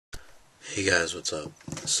Hey guys, what's up?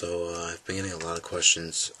 So I've been getting a lot of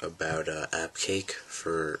questions about Appcake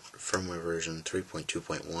for firmware version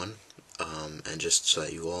 3.2.1, and just so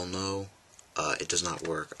that you all know, it does not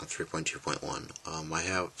work on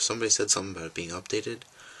 3.2.1. Somebody said something about it being updated,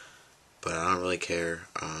 but I don't really care.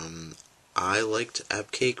 I liked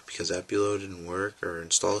Appcake because AppBuilder didn't work, or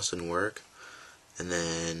Installus didn't work, and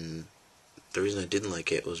then the reason I didn't like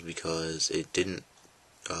it was because it didn't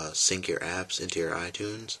sync your apps into your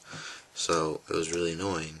iTunes. So it was really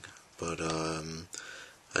annoying, but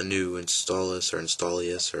a new Installus or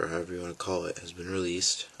Installius or however you want to call it has been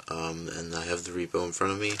released, and I have the repo in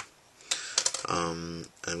front of me. I'm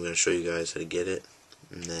going to show you guys how to get it,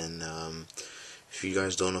 and then if you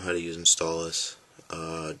guys don't know how to use Installus,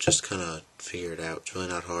 just kind of figure it out. It's really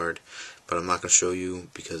not hard, but I'm not going to show you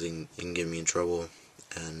because it can get me in trouble,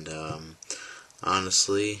 and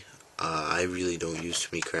honestly, I really don't use too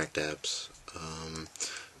many cracked apps.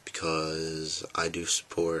 Because I do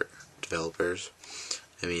support developers.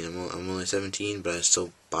 I mean, I'm only 17, but I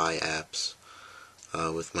still buy apps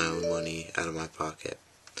with my own money out of my pocket,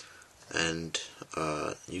 and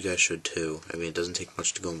you guys should too. I mean, it doesn't take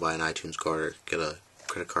much to go and buy an iTunes card or get a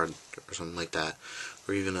credit card or something like that,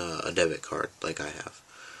 or even a debit card like I have.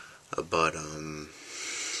 But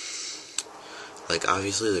like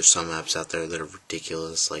obviously, there's some apps out there that are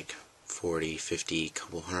ridiculous, like $40, $50,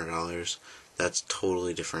 couple $100. That's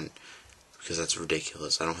totally different, because that's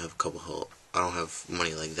ridiculous. I don't have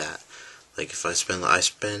money like that. Like if I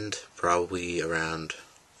spend probably around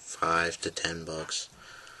 $5 to $10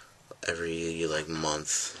 every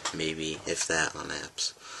month, maybe, if that, on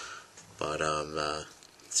apps. But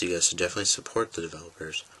so you guys should definitely support the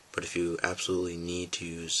developers. But if you absolutely need to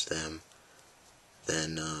use them,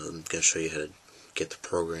 then I'm gonna show you how to get the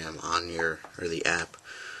program on the app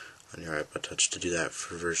on your iPod Touch to do that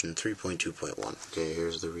for version 3.2.1. Okay,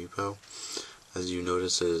 here's the repo. As you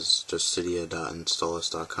notice, it is just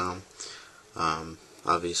cydia.installus.com.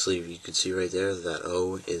 Obviously, you can see right there that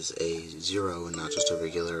O is a 0 and not just a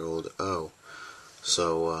regular old O.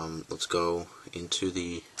 So let's go into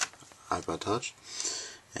the iPod Touch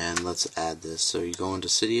and let's add this. So you go into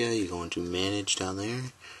Cydia, you go into Manage down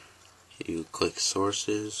there, you click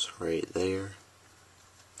Sources right there,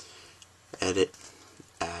 Edit,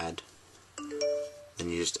 Add,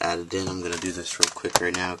 and you just add it in. I'm going to do this real quick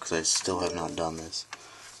right now because I still have not done this.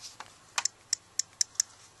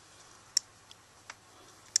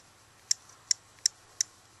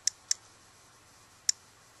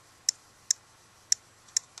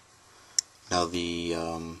 Now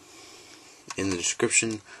in the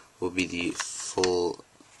description will be the full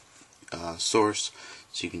source,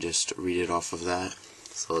 so you can just read it off of that.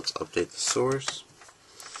 So let's update the source.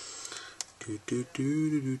 And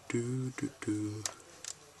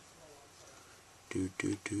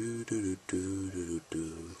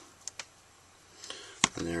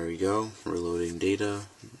there we go. We're loading data.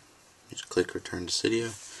 Just click Return to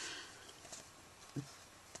Cydia.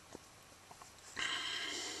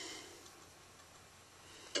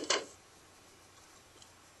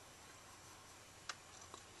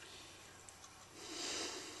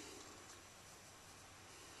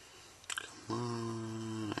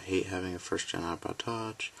 I hate having a first-gen iPod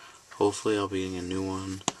Touch. Hopefully I'll be getting a new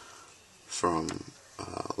one from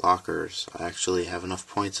Lockers. I actually have enough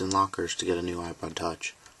points in Lockers to get a new iPod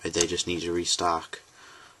Touch. Right, they just need to restock.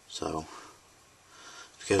 So,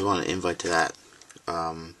 if you guys want an invite to that,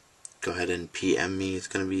 go ahead and PM me. It's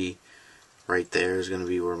going to be right there. Is going to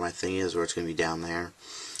be where my thing is, or it's going to be down there.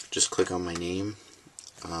 Just click on my name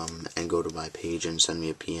and go to my page and send me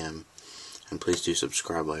a PM. And please do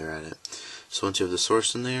subscribe while you're at it. So once you have the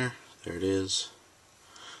source in there, there it is.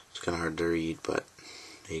 It's kind of hard to read, but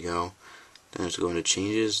there you go. Then let's go into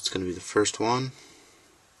changes. It's going to be the first one.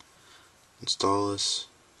 Install this.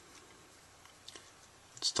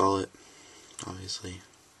 Install it, obviously.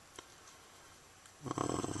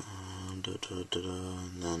 And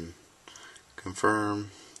then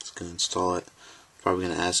confirm. It's going to install it. Probably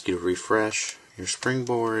going to ask you to refresh your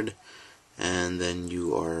springboard, and then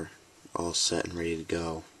you are all set and ready to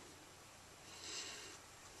go.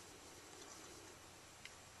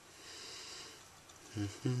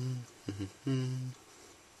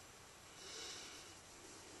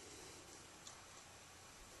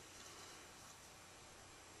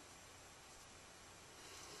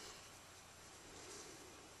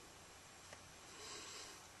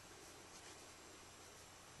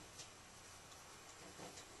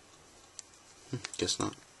 Guess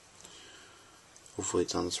not. Hopefully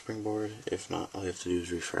it's on the springboard. If not, all you have to do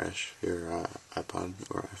is refresh your iPod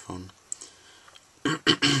or iPhone.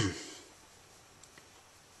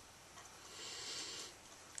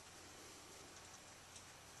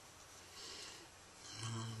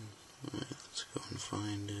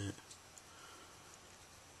 find it.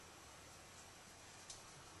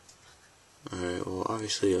 Alright, well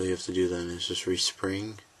obviously all you have to do then is just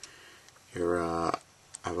respring your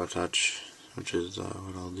iPod Touch, which is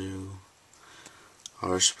what I'll do.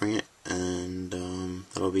 I'll respring it, and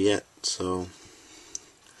that'll be it. So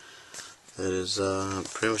that is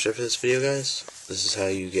pretty much it for this video, guys. This is how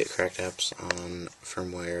you get cracked apps on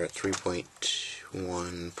firmware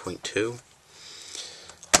 3.1.2.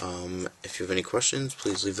 If you have any questions,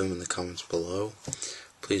 please leave them in the comments below.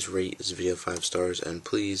 Please rate this video 5 stars, and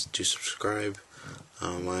please do subscribe.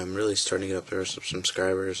 I'm really starting to get up there with some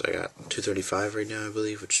subscribers. I got 235 right now, I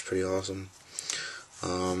believe, which is pretty awesome.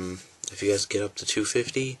 If you guys get up to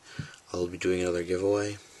 250, I'll be doing another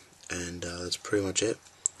giveaway, and that's pretty much it.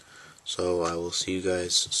 So I will see you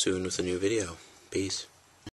guys soon with a new video. Peace.